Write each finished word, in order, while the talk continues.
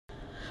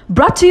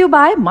Brought to you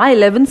by My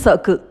 11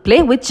 Circle.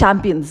 Play with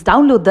champions.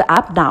 Download the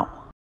app now.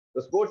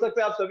 तो sports तक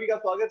पे आप सभी का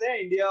स्वागत है।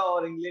 इंडिया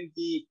और इंग्लैंड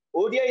की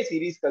ओडीआई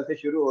सीरीज कल से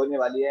शुरू होने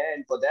वाली है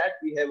and for that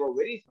we have a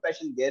very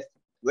special guest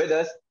with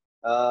us.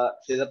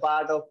 She is a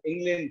part of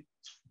England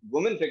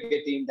women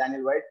cricket team,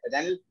 Danielle White.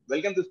 Danielle,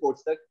 welcome to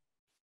Sports Tech.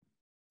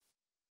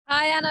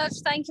 Hi Anuj,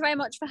 thank you very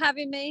much for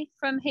having me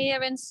from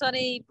here in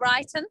sunny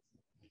Brighton.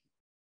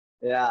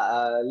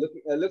 Yeah,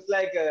 looks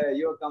like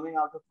you're coming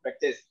out of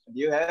practice. Do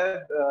you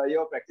have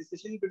your practice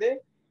session today?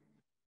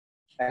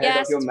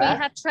 Yes, we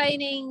had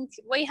training.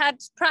 We had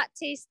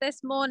practice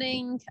this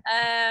morning.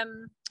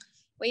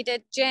 We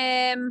did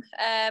gym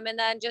and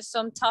then just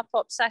some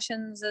top-up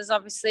sessions, as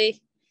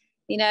obviously,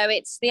 you know,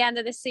 it's the end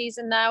of the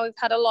season now.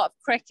 We've had a lot of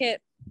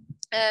cricket.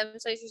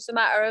 So it's just a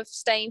matter of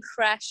staying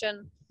fresh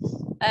and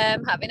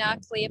having our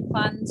clear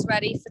plans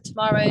ready for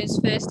tomorrow's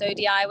first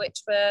ODI, which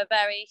we're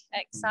very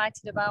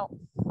excited about.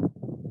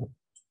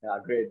 Yeah,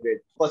 great.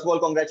 First of all,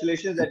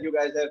 congratulations that you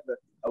guys have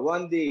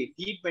won the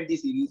T20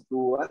 series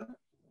 2-1.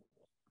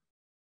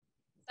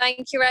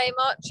 Thank you very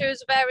much. It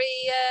was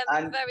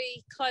a very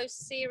close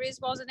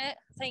series, wasn't it?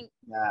 I think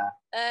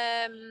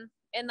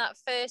in that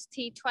first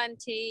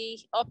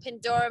T20 up in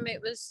Durham,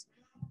 it was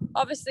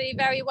obviously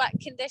very wet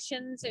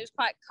conditions. It was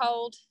quite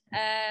cold.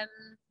 And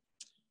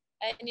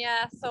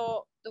yeah, I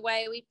thought the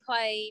way we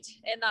played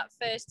in that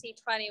first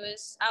T20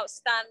 was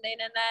outstanding.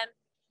 And then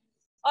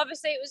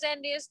obviously it was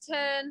India's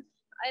turn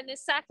in the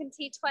second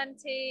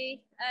T20.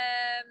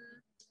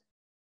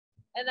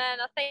 And then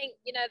I think,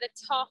 you know, the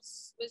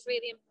toss was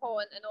really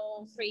important in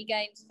all three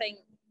games. I think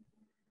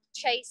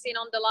chasing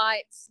under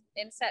lights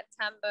in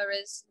September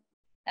is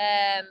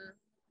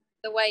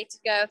the way to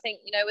go. I think,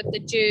 you know, with the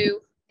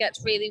dew,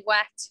 gets really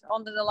wet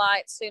under the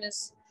lights as soon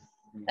as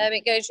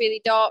it goes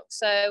really dark.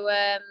 So,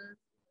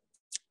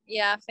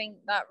 yeah, I think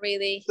that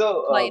really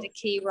played a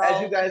key role.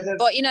 As you guys have...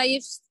 But, you know,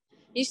 you've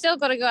still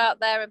got to go out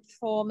there and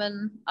perform.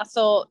 And I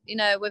thought, you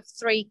know, with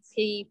three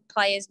key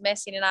players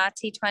missing in our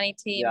T20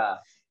 team,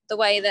 the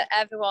way that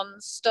everyone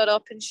stood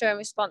up and showing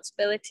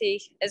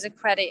responsibility is a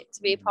credit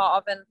to be a part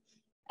of, and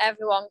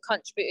everyone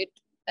contributed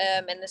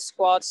in the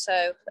squad.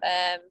 So,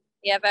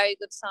 yeah, very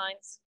good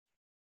signs.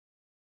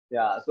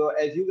 Yeah, so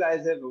as you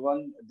guys have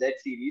won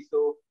that series,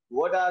 so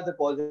what are the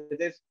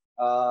positives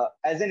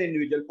as an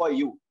individual for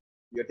you?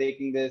 You're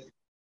taking this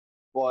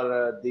for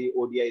the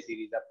ODI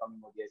series,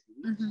 upcoming ODI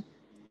series.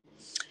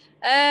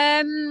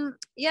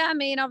 Yeah, I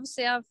mean,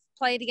 obviously I've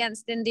played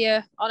against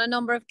India on a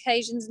number of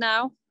occasions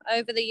now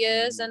over the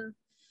years and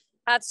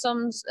had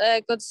some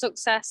good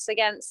success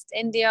against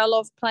India. I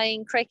love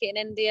playing cricket in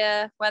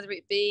India, whether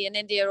it be in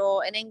India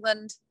or in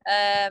England.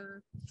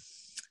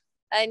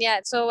 And yeah,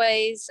 it's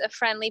always a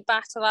friendly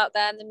battle out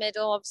there in the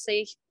middle.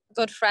 Obviously,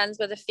 good friends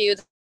with a few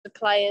of the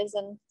players.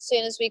 And as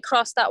soon as we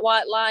cross that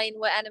white line,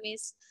 we're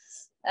enemies.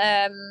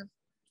 And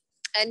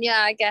yeah,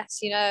 I guess,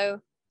 you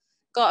know,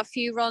 got a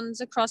few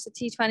runs across the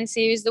T20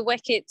 series. The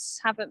wickets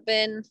haven't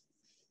been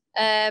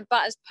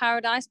batter's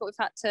paradise, but we've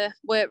had to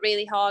work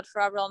really hard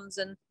for our runs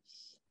and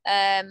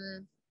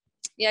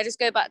yeah, just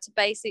go back to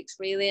basics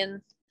really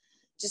and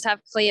just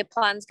have clear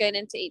plans going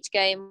into each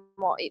game,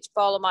 what each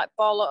bowler might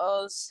bowl at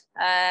us,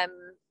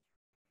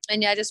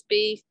 and yeah, just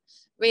be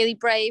really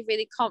brave,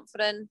 really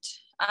confident,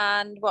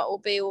 and what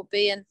will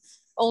be, and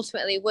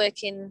ultimately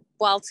working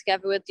well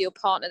together with your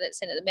partner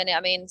that's in at the minute.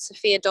 I mean,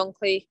 Sophia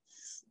Dunkley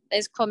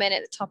has come in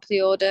at the top of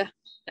the order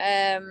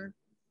and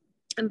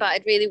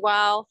batted really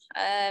well.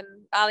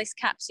 Alice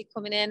Capsey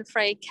coming in,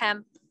 Freya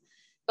Kemp,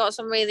 got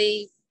some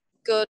really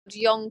good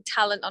young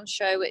talent on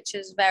show, which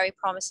is very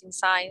promising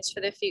signs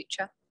for the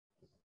future.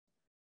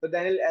 So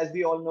Danielle, as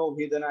we all know,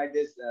 Heather Knight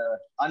is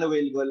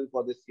unavailable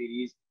for this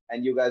series,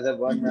 and you guys have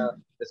won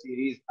the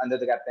series under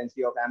the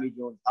captaincy of Amy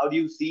Jones. How do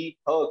you see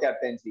her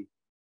captaincy?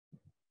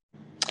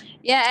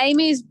 Yeah,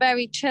 Amy's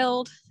very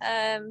chilled.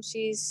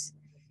 She's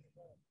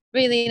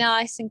really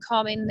nice and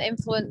calming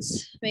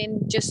influence. I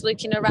mean, just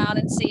looking around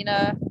and seeing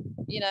her,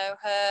 you know,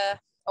 her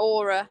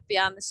aura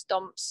behind the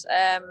stumps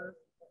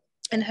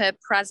and her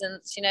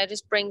presence, you know,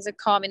 just brings a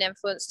calming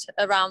influence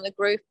around the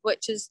group,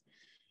 which is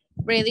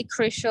really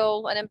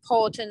crucial and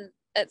important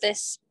at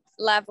this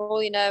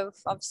level. You know,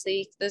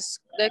 obviously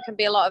there can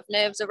be a lot of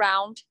nerves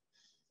around.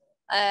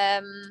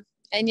 And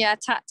yeah,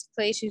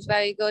 tactically, she's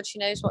very good. She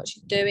knows what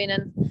she's doing.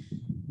 And,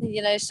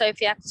 you know,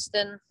 Sophie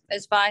Eccleston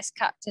as vice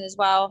captain as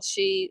well.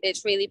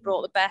 It's really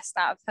brought the best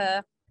out of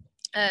her.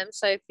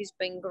 Sophie's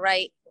been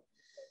great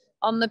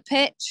on the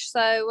pitch.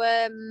 So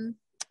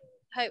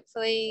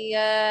hopefully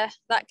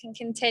that can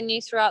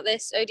continue throughout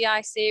this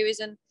ODI series.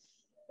 And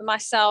for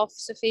myself,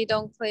 Sophie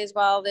Dunkley as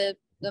well, the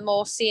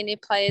more senior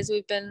players,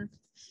 we've been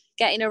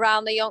getting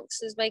around the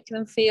youngsters, making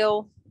them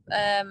feel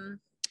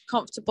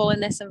comfortable in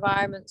this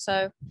environment.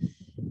 So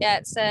yeah,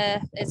 it's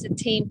a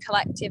team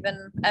collective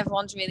and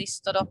everyone's really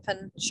stood up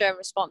and shown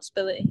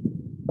responsibility.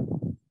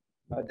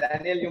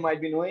 Danielle, you might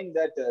be knowing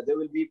that there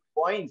will be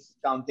points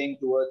counting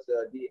towards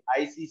the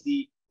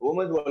ICC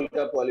Women's World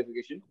Cup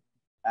qualification.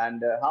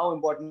 And how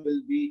important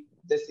will be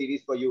this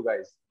series for you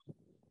guys?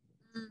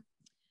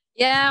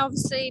 Yeah,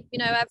 obviously,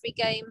 every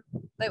game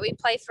that we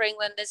play for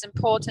England is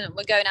important.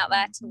 We're going out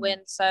there to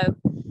win, so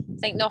I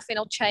think nothing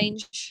will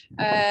change.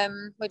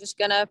 We're just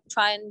going to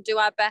try and do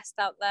our best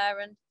out there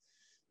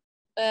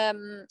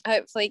and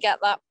hopefully get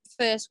that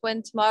first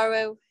win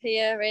tomorrow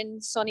here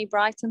in sunny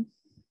Brighton.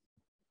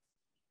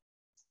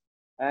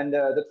 And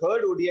the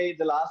third ODI,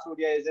 the last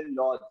ODI is in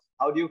Lords.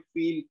 How do you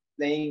feel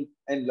playing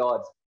in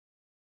Lords?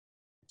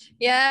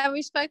 Yeah,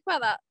 we spoke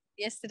about that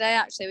yesterday,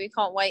 actually. We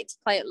can't wait to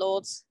play at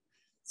Lords.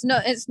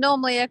 It's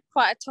normally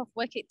quite a tough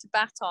wicket to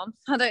bat on.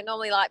 I don't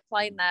normally like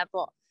playing there,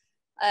 but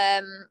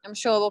I'm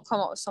sure we'll come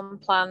up with some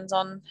plans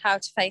on how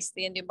to face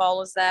the Indian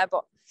bowlers there.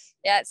 But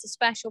yeah, it's a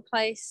special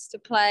place to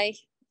play.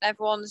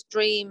 Everyone's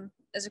dream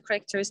as a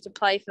cricketer is to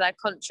play for their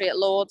country at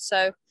Lords.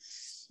 So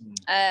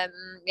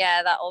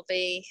yeah, that'll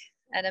be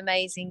an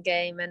amazing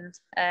game, and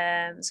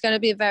it's going to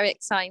be a very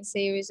exciting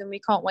series, and we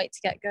can't wait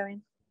to get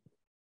going.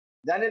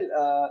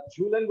 Danielle,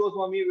 Jhulan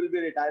Goswami will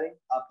be retiring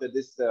after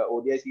this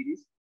ODI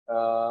series.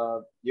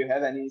 Do you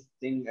have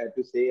anything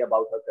to say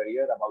about her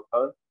career, about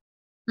her?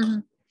 Mm-hmm.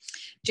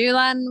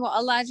 Jhulan, what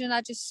a legend.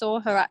 I just saw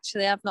her,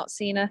 actually. I've not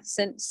seen her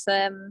since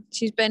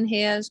she's been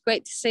here. It's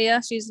great to see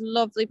her. She's a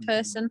lovely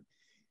person,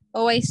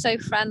 always so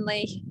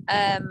friendly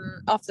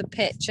off the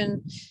pitch,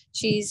 and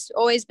she's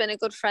always been a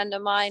good friend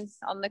of mine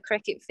on the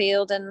cricket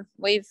field, and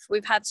we've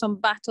had some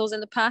battles in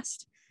the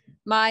past.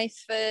 My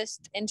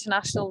first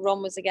international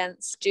run was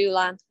against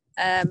Jhulan.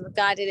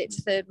 Guided it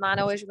to third man.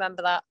 I always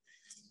remember that.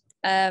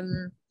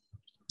 And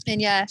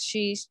yeah,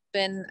 she's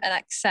been an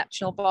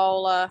exceptional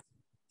bowler.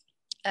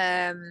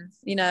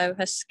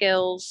 Her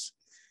skills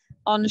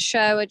on the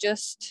show are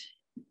just,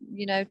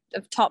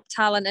 of top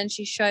talent, and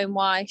she's shown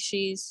why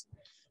she's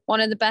one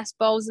of the best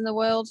bowlers in the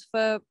world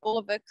for all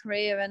of her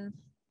career. And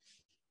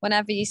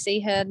whenever you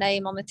see her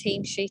name on the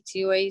team sheet,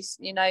 you always,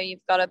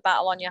 you've got a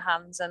battle on your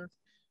hands.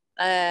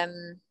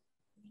 And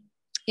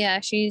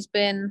yeah, she's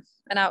been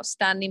an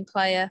outstanding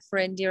player for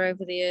India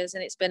over the years,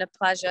 and it's been a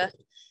pleasure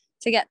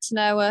to get to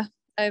know her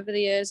over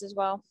the years as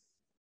well.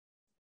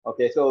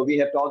 Okay, so we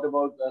have talked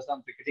about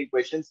some cricketing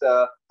questions.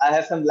 I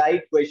have some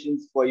light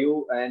questions for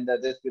you, and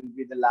this will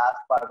be the last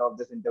part of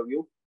this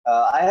interview.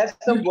 I have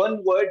some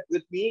one word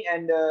with me,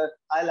 and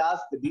I'll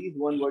ask these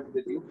one words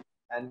with you,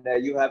 and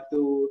you have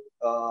to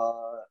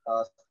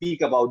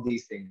speak about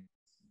these things.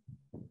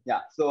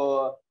 Yeah,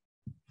 so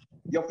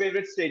your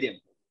favorite stadium?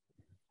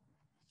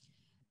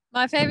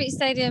 My favourite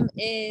stadium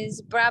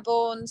is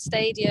Brabourne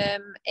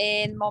Stadium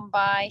in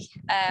Mumbai.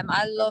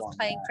 I love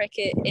playing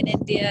cricket in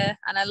India,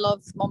 and I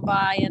love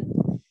Mumbai. And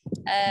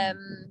I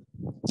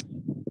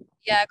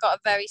got a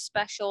very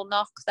special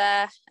knock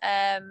there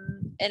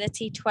in a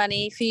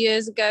T20 a few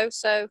years ago.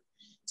 So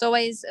it's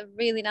always a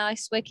really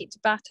nice wicket to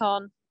bat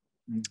on.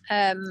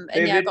 And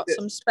yeah, I got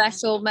some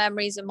special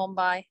memories in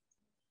Mumbai.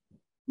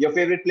 Your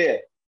favourite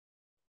player?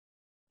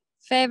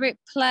 Favourite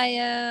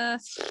player?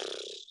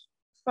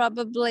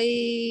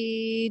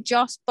 Probably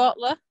Josh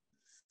Butler.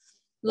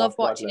 Love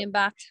watching him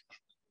bat.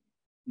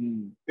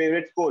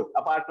 Favorite sport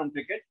apart from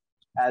cricket,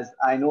 as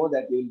I know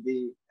that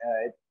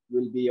it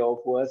will be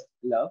your first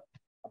love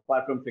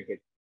apart from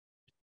cricket.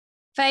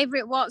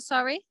 Favorite what?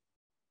 Sorry.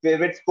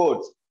 Favorite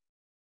sports.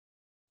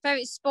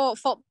 Favorite sport,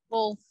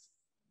 football.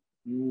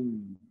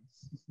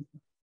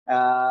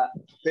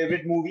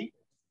 Favorite movie.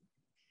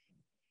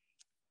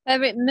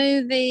 Favorite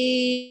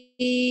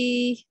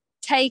movie,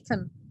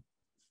 Taken.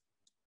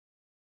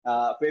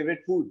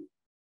 Favorite food?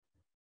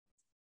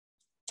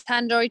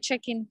 Tandoori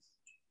chicken.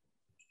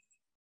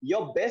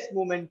 Your best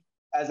moment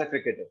as a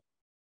cricketer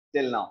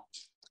till now?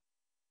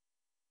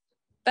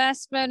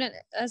 Best moment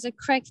as a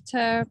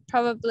cricketer,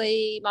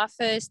 probably my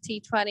first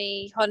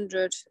T20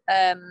 100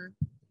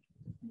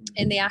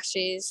 in the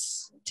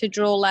Ashes, to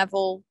draw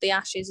level the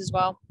Ashes as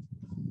well.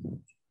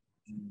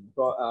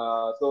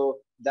 So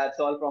that's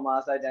all from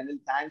our side, Danielle.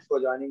 Thanks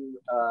for joining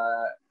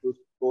to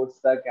Sports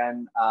Tuck,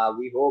 and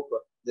we hope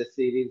this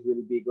series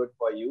will be good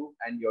for you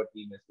and your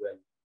team as well.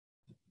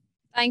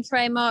 Thank you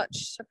very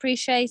much.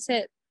 Appreciate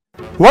it.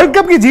 World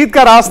cup की जीत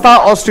का रास्ता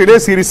Australia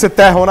series से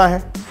तय होना है।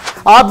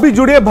 आप भी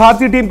जुड़िए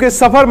भारतीय टीम के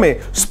सफर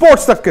में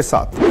स्पोर्ट्स तक के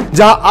साथ,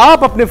 जहां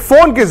आप अपने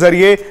फोन के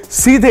जरिए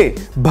सीधे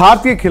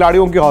भारतीय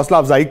खिलाड़ियों की हौसला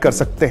अफजाई कर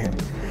सकते हैं।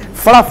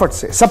 फटाफट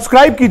से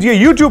सब्सक्राइब कीजिए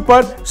यूट्यूब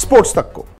पर स्पोर्ट्स तक को।